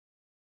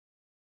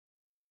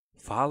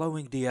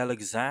Following the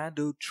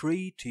Alexandru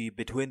Treaty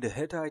between the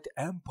Hittite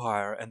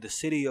Empire and the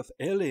city of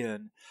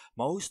Ilion,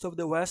 most of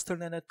the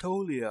western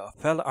Anatolia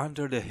fell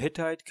under the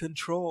Hittite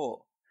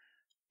control.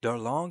 Their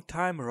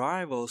longtime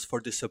rivals for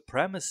the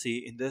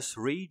supremacy in this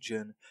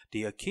region,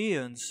 the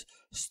Achaeans,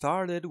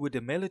 started with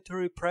the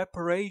military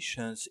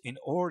preparations in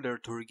order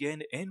to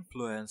regain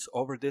influence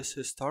over this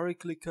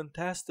historically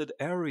contested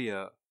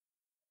area.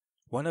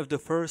 One of the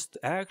first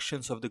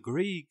actions of the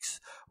Greeks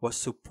was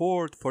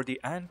support for the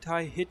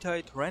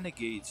anti-Hittite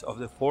renegades of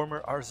the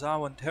former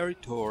Arzawan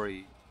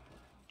territory.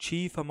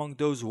 Chief among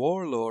those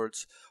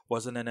warlords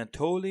was an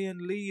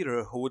Anatolian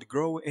leader who would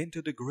grow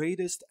into the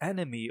greatest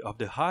enemy of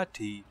the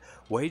Hatti,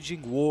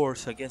 waging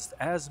wars against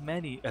as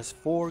many as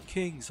 4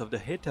 kings of the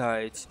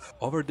Hittites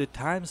over the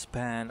time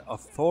span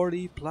of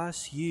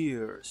 40+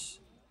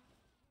 years.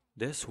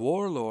 This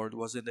warlord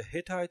was in the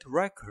Hittite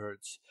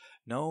records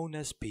known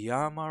as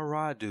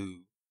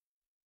Piyama-Radu.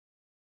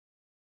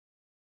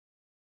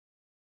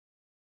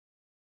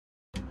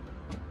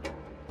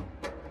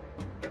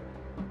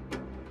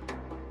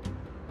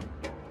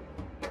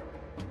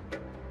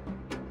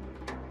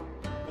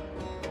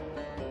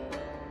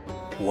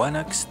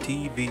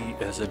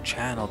 WanaxTV is a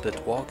channel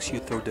that walks you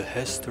through the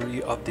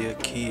history of the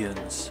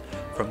Achaeans,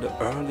 from the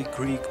early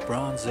Greek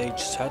Bronze Age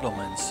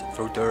settlements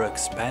through their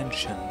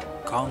expansion,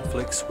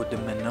 conflicts with the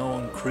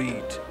Mycenaean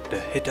Greece, the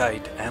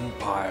Hittite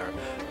Empire,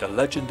 the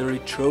legendary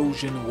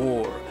Trojan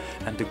War,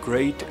 and the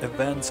great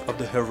events of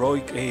the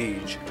heroic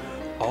age,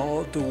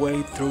 all the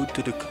way through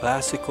to the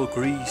classical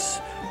Greece,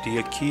 the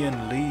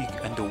Achaean League,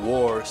 and the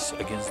wars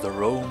against the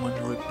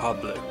Roman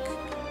Republic.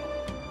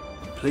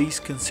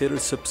 Please consider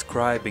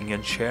subscribing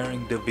and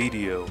sharing the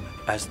video,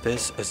 as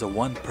this is a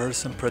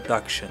one-person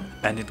production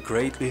and it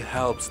greatly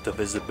helps the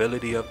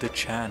visibility of the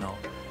channel.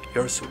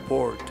 Your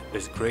support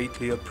is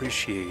greatly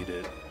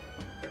appreciated.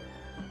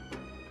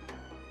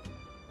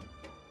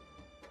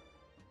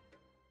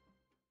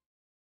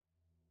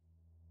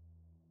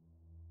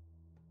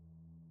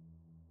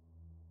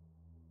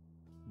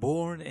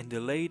 Born in the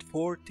late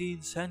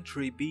 14th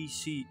century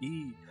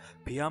BCE,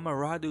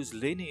 Piyamaradu's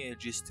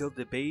lineage is still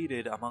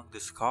debated among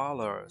the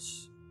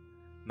scholars.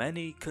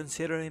 Many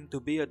consider him to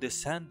be a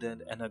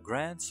descendant and a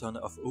grandson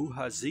of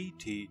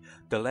Uhaziti,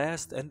 the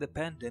last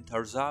independent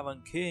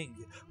Arzawan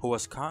king who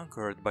was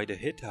conquered by the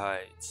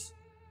Hittites.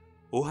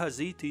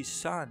 Uhaziti's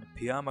son,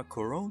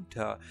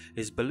 Piyama-Kurunta,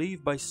 is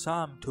believed by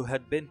some to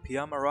have been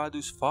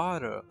Piyamaradu's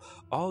father,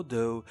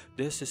 although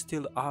this is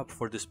still up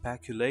for the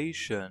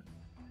speculation.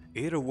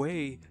 Either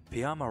way,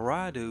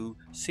 Piyama-Radu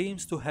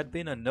seems to have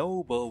been a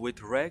noble with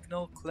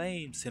regnal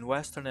claims in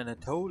western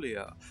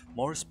Anatolia,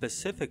 more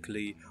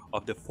specifically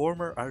of the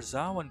former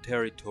Arzawan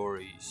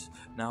territories,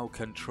 now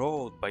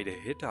controlled by the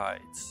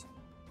Hittites.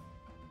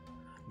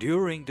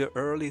 During the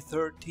early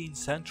 13th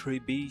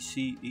century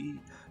BCE,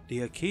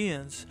 the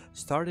Achaeans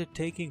started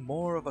taking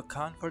more of a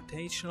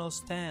confrontational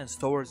stance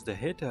towards the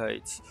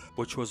Hittites,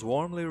 which was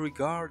warmly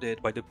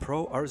regarded by the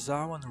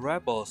pro-Arzawan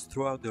rebels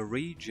throughout the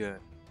region.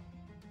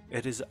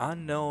 It is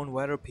unknown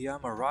whether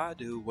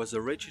Piyama-Radu was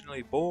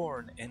originally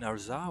born in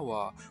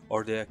Arzawa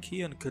or the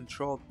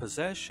Achaean-controlled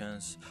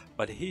possessions,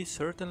 but he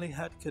certainly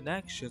had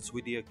connections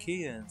with the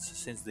Achaeans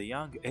since the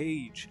young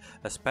age,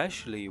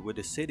 especially with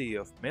the city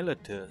of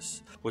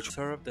Miletus, which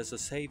served as a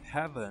safe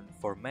haven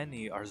for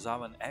many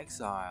Arzawan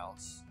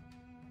exiles.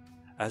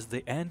 As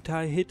the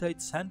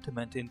anti-Hittite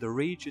sentiment in the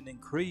region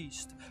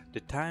increased,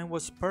 the time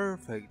was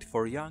perfect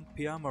for young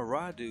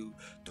Piyama-Radu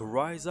to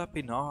rise up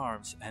in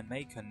arms and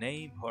make a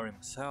name for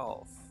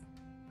himself.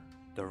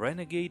 The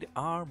renegade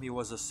army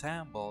was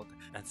assembled,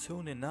 and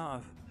soon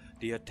enough,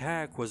 the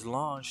attack was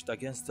launched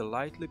against the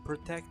lightly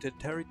protected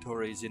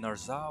territories in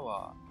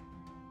Arzawa.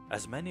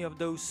 As many of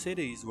those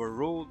cities were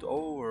ruled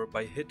over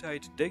by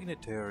Hittite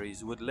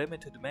dignitaries with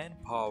limited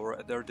manpower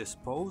at their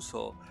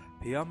disposal,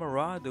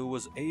 Piyama-Radu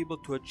was able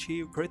to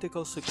achieve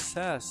critical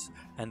success,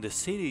 and the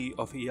city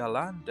of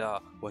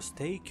Ialanda was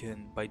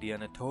taken by the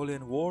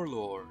Anatolian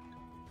warlord.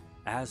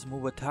 As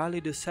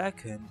Muwatalli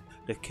II,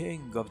 the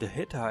king of the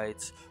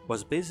Hittites,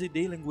 was busy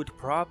dealing with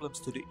problems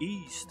to the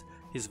east,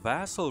 his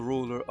vassal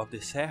ruler of the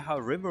Seha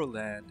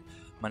Riverland,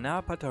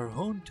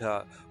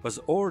 Manapatarhunta, was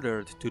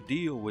ordered to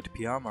deal with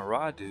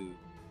Piyama-Radu.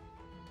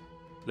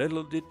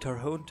 Little did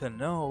Tarhunta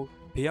know,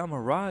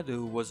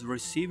 Piyama-Radu was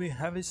receiving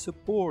heavy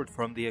support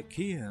from the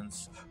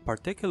Achaeans,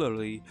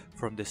 particularly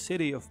from the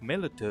city of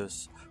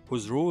Miletus,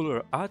 whose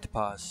ruler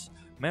Atpas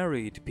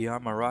married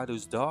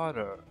Piyama-Radu's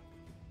daughter.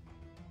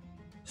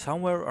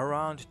 Somewhere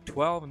around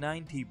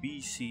 1290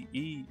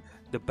 BCE,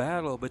 the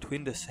battle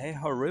between the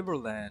Seha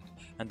Riverland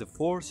and the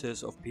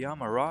forces of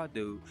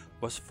Piyama-Radu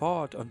was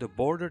fought on the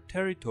border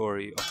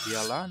territory of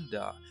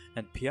Ialanda,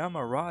 and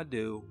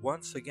Piyama-Radu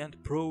once again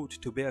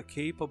proved to be a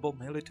capable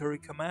military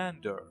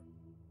commander.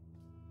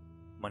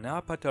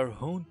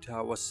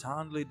 Manapatarhunta was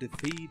soundly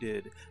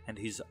defeated and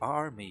his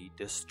army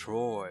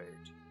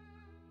destroyed.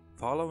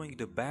 Following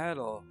the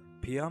battle,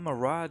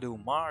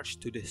 Piyamaradu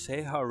marched to the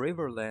Seha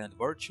Riverland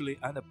virtually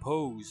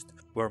unopposed,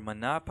 where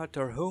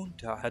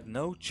Manapatarhunta had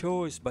no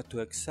choice but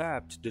to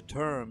accept the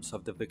terms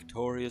of the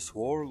victorious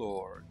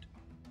warlord.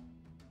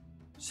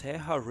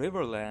 Seha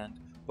Riverland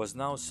was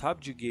now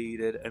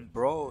subjugated and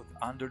brought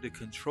under the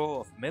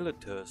control of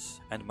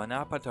Miletus, and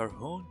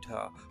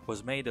Manapatarhunta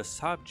was made a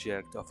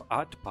subject of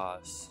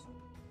Atpas.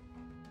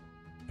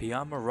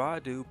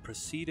 Piyamaradu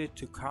proceeded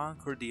to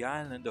conquer the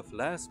island of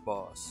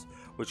Lesbos,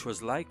 which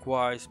was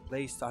likewise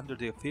placed under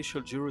the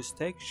official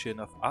jurisdiction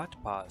of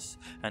Atpas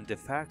and de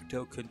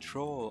facto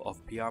control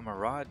of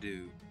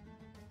Piyamaradu.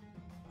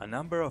 A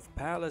number of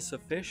palace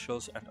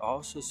officials and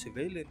also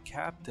civilian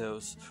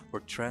captives were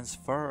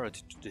transferred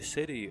to the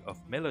city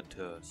of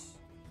Miletus.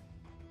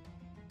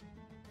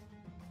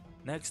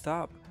 Next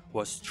up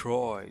was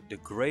Troy, the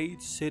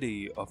great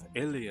city of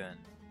Ilion.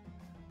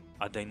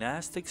 A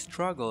dynastic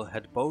struggle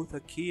had both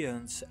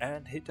Achaeans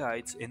and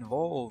Hittites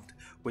involved,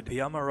 with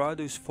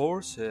Piyamaradu's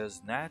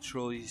forces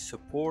naturally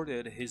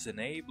supported his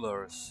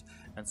enablers,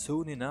 and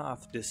soon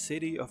enough the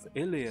city of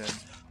Ilion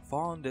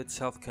found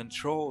itself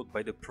controlled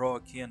by the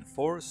pro-Achaean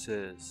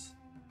forces.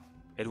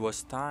 It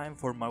was time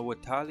for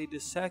Mawatali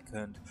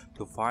II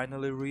to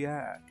finally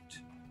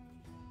react.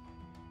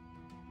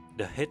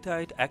 The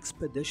Hittite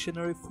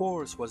expeditionary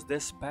force was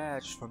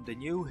dispatched from the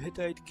new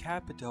Hittite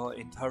capital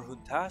in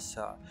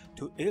Tarhuntassa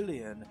to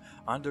Ilion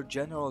under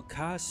General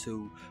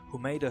Kasu, who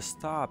made a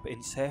stop in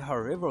Seha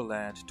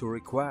Riverland to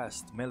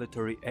request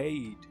military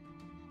aid.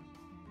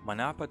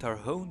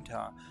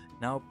 Manapatarhunta,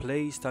 now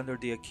placed under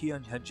the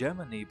Achaean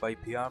hegemony by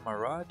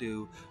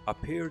Piyamaradu,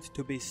 appeared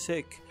to be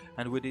sick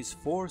and with his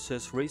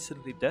forces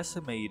recently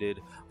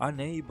decimated,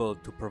 unable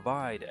to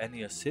provide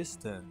any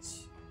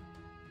assistance.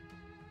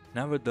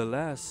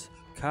 Nevertheless,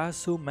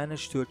 Kasu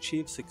managed to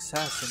achieve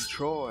success in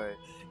Troy,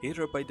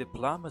 either by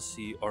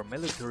diplomacy or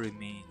military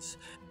means,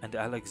 and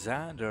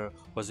Alexander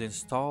was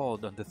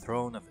installed on the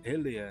throne of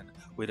Ilion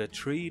with a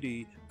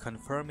treaty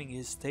confirming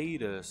his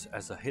status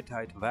as a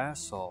Hittite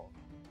vassal.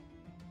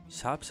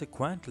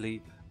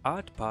 Subsequently,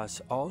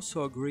 Atpas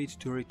also agreed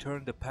to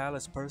return the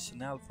palace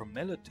personnel from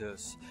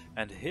Miletus,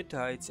 and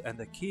Hittites and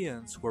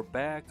Achaeans were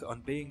back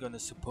on being on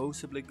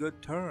supposedly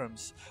good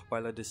terms,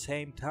 while at the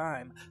same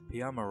time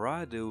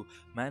Piyamaradu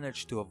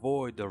managed to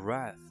avoid the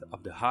wrath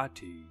of the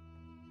Hatti.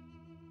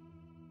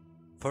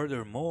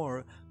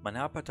 Furthermore,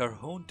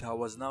 Manapatarhunta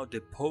was now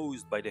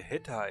deposed by the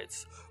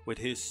Hittites, with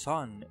his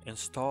son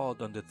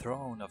installed on the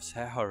throne of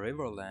Seha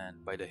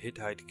Riverland by the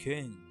Hittite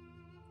king.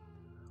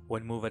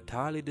 When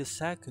Muwatalli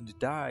II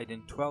died in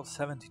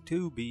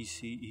 1272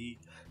 BCE,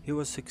 he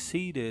was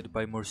succeeded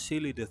by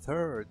Mursili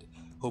III,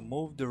 who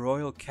moved the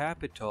royal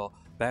capital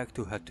back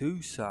to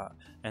Hattusa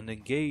and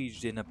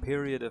engaged in a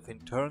period of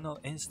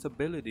internal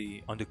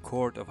instability on the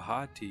court of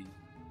Hatti.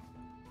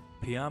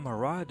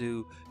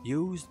 Piyamaradu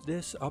used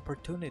this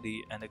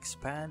opportunity and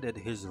expanded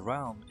his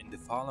realm in the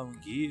following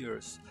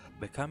years,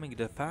 becoming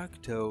de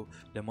facto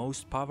the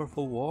most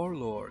powerful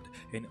warlord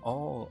in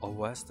all of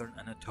western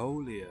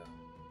Anatolia.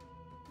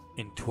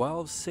 In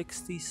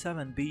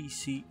 1267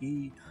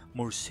 BCE,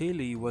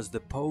 Mursili was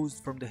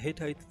deposed from the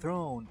Hittite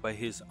throne by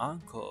his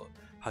uncle,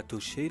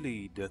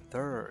 Hattushili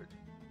III.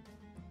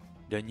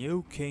 The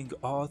new king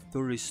ought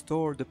to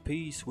restore the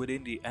peace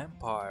within the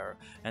empire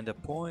and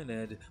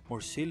appointed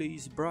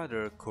Mursili's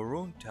brother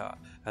Kurunta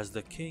as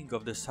the king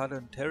of the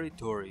southern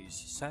territories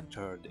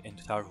centered in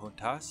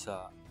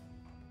Tarhuntassa.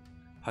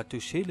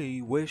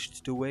 Hattushili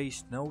wished to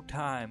waste no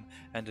time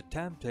and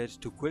attempted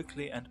to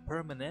quickly and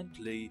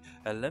permanently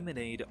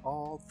eliminate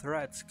all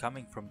threats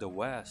coming from the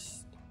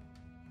west.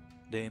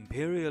 The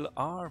imperial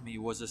army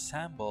was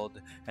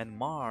assembled and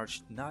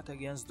marched not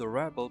against the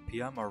rebel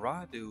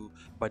Piyamaradu,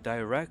 but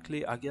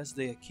directly against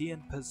the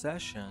Achaean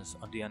possessions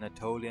on the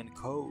Anatolian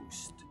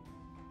coast.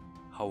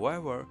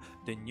 However,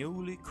 the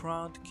newly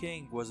crowned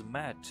king was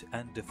met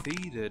and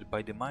defeated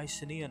by the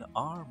Mycenaean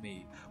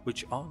army,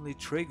 which only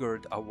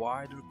triggered a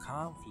wider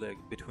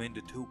conflict between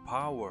the two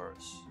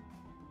powers.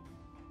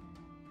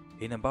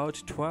 In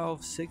about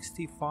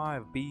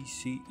 1265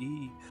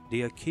 BCE,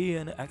 the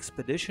Achaean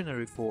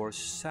expeditionary force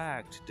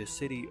sacked the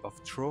city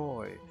of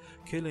Troy,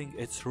 killing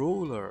its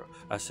ruler,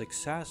 a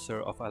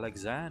successor of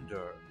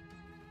Alexander.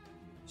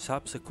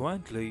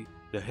 Subsequently,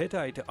 the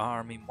Hittite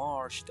army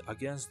marched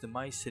against the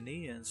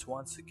Mycenaeans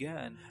once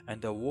again,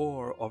 and the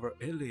war over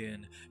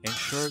Ilion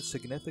ensured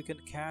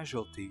significant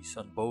casualties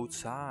on both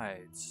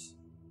sides.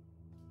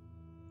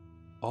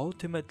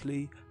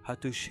 Ultimately,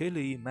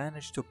 Hattushili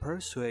managed to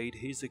persuade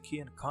his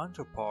Achaean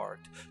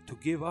counterpart to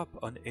give up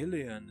on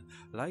Ilion,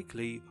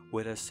 likely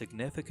with a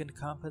significant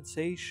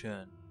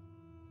compensation.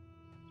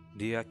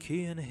 The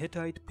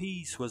Achaean-Hittite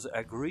peace was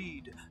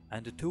agreed,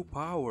 and the two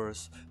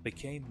powers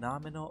became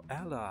nominal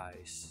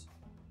allies.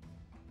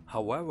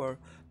 However,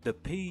 the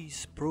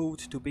peace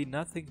proved to be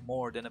nothing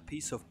more than a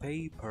piece of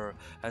paper,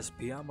 as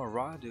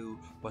Piyamaradu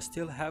was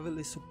still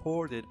heavily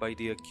supported by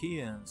the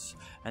Achaeans,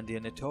 and the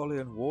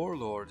Anatolian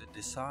warlord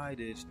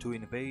decided to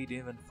invade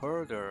even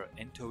further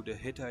into the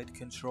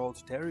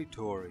Hittite-controlled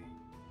territory.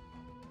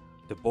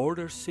 The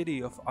border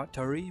city of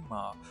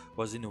Atarima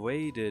was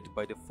invaded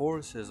by the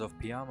forces of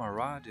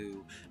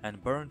Piyamaradu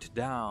and burnt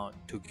down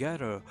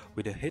together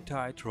with the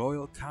Hittite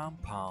royal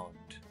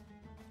compound.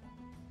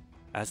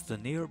 As the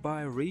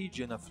nearby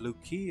region of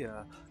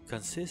Lycia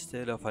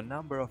consisted of a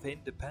number of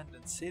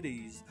independent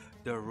cities,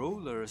 the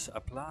rulers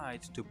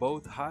applied to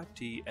both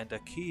Hatti and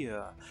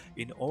Achaea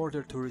in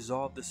order to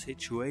resolve the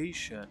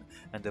situation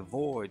and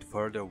avoid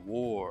further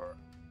war.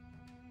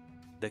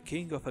 The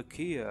king of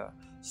Achaea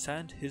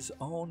sent his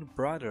own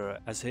brother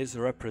as his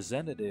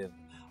representative,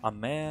 a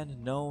man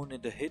known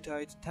in the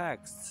Hittite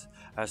texts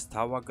as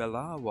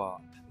Tawagalawa,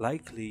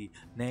 likely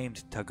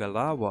named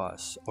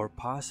Tagalawas or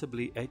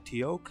possibly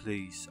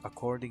Eteocles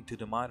according to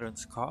the modern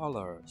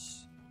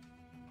scholars.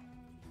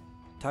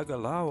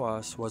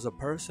 Tagalawas was a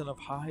person of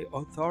high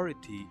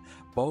authority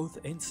both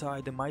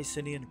inside the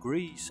Mycenaean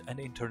Greece and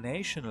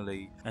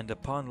internationally, and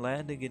upon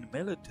landing in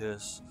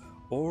Miletus,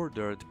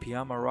 ordered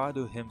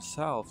Piyamaradu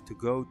himself to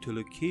go to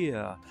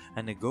Lycia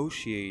and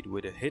negotiate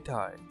with the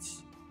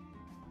Hittites.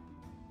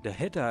 The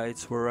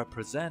Hittites were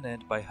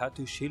represented by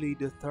Hattushili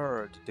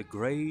III, the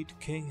great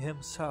king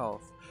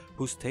himself,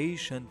 who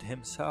stationed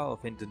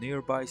himself in the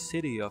nearby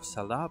city of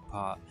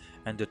Salapa,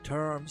 and the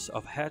terms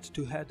of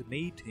head-to-head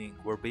meeting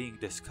were being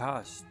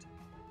discussed.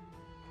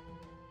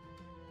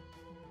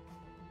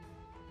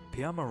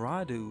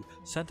 Piyamaradu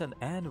sent an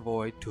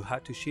envoy to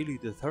Hattushili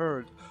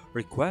III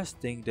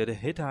requesting that the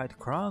Hittite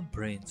crown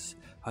prince,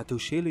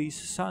 Hattushili's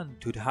son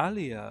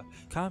Tudhalia,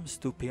 comes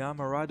to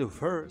Piyamaradu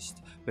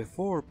first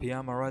before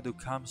Piyamaradu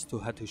comes to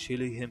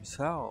Hattushili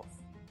himself.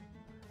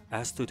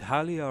 As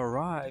Tudhalia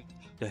arrived,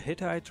 the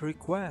Hittite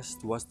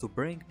request was to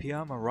bring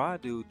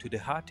Piyamaradu to the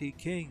Hatti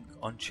king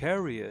on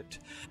chariot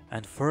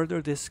and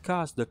further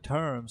discuss the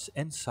terms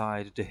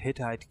inside the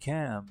Hittite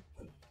camp.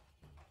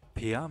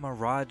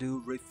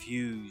 Piyamaradu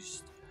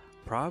refused,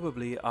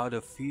 probably out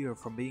of fear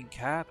from being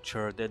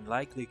captured and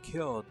likely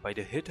killed by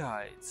the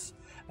Hittites,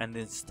 and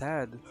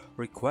instead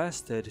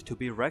requested to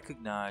be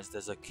recognized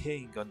as a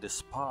king on the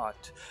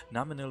spot,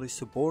 nominally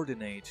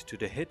subordinate to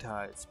the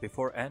Hittites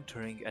before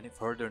entering any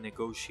further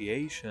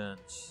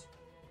negotiations.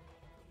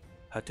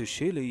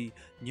 Hattushili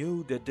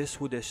knew that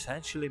this would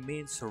essentially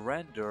mean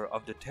surrender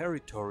of the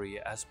territory,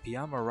 as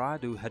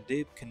Piyamaradu had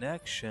deep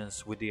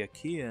connections with the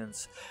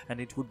Achaeans, and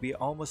it would be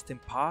almost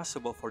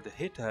impossible for the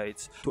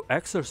Hittites to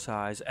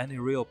exercise any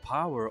real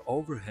power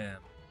over him.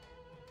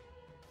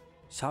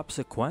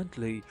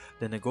 Subsequently,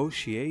 the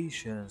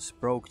negotiations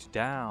broke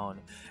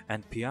down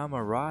and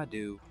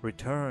Piyamaradu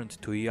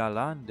returned to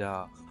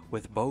Yalanda,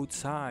 with both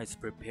sides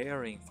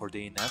preparing for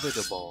the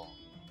inevitable.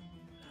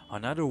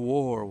 Another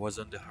war was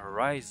on the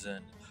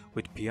horizon,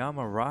 with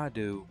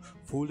Piyamaradu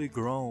fully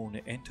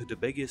grown into the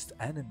biggest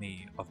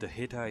enemy of the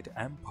Hittite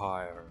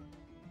Empire.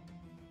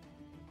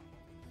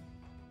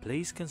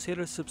 Please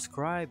consider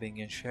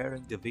subscribing and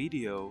sharing the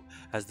video,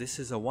 as this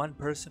is a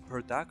one-person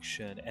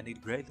production and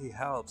it greatly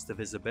helps the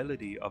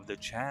visibility of the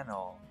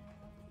channel.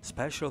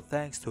 Special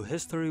thanks to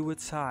History with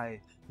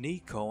Sai,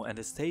 Nico and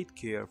Estate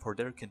Care for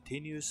their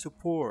continuous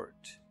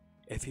support.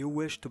 If you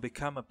wish to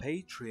become a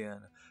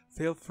Patreon,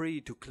 feel free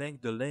to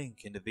click the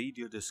link in the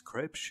video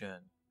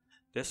description.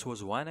 This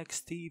was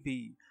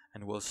WanaxTV,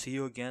 and we'll see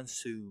you again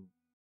soon.